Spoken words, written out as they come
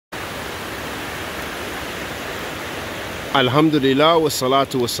Alhamdulillah wa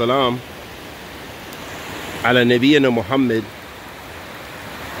salatu wa salam ala nabiyyina Muhammad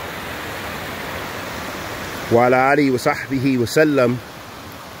wa ala alihi wa sahbihi wa sallam.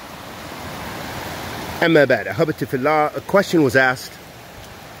 Amma ba'd. Ahabati fillah, a question was asked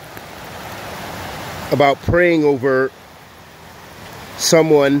about praying over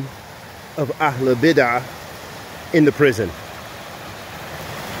someone of Ahl Bid'ah in the prison.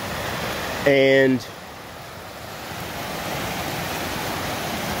 And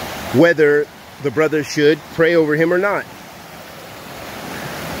whether the brother should pray over him or not.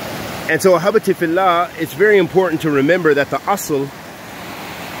 And so, ahabati fillah, it's very important to remember that the asl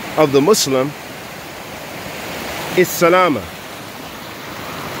of the Muslim is salama,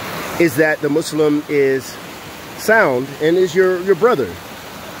 is that the Muslim is sound and is your brother,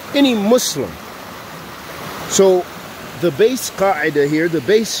 any Muslim. So the base qaida here, the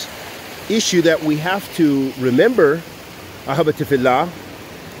base issue that we have to remember, ahabati fillah,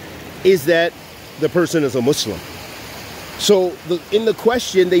 is that the person is a Muslim. So in the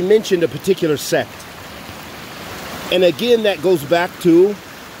question, they mentioned a particular sect. And again, that goes back to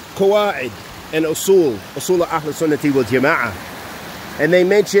qawaid and usul Ahl Sunnati wal Jama'ah. And they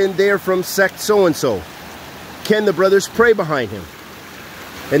mentioned they're from sect so-and-so. Can the brothers pray behind him?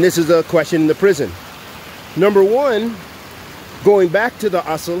 And this is a question in the prison. Number one, going back to the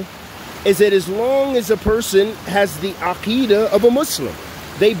asl, is that as long as a person has the aqeedah of a Muslim,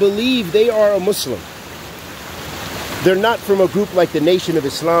 they believe they are a Muslim. They're not from a group like the Nation of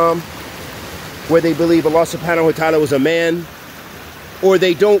Islam, where they believe Allah subhanahu wa ta'ala was a man, or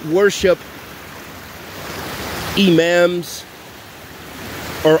they don't worship imams,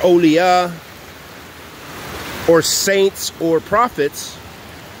 or awliya, or saints, or prophets,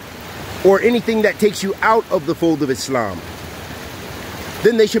 or anything that takes you out of the fold of Islam.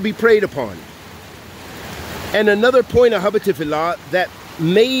 Then they should be prayed upon. And another point, ahabati fillah, that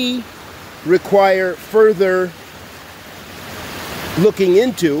may require further looking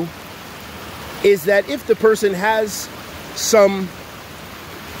into is that if the person has some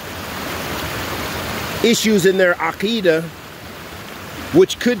issues in their aqeedah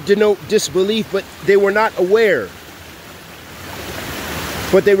which could denote disbelief, but they were not aware,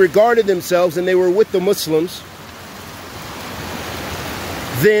 but they regarded themselves and they were with the Muslims,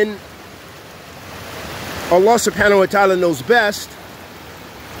 then Allah subhanahu wa ta'ala knows best.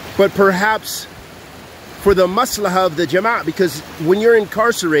 But perhaps for the maslahah of the jama'ah, because when you're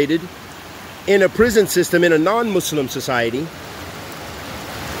incarcerated in a prison system in a non-Muslim society,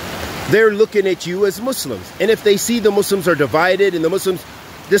 they're looking at you as Muslims. And if they see the Muslims are divided and the Muslims,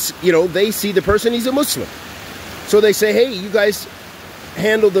 they see the person, he's a Muslim. So they say, hey, you guys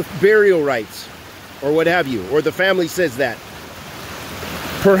handle the burial rites or what have you, or the family says that.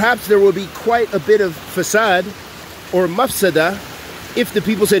 Perhaps there will be quite a bit of fasad or mafsada if the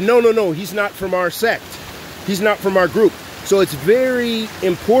people say, no, he's not from our sect. He's not from our group. So it's very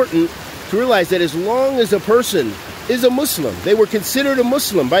important to realize that as long as a person is a Muslim, they were considered a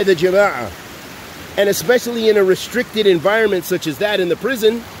Muslim by the Jama'ah, and especially in a restricted environment such as that in the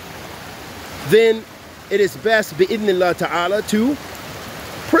prison, then it is best, bi'idhnillah ta'ala, to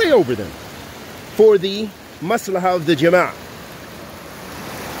pray over them for the maslahah of the Jama'ah.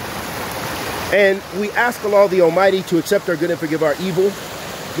 And we ask Allah the Almighty to accept our good and forgive our evil.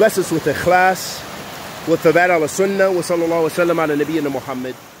 Bless us with ikhlas, with thabat ala sunnah, wa sallallahu wa sallam ala nabiyyina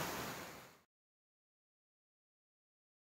Muhammad.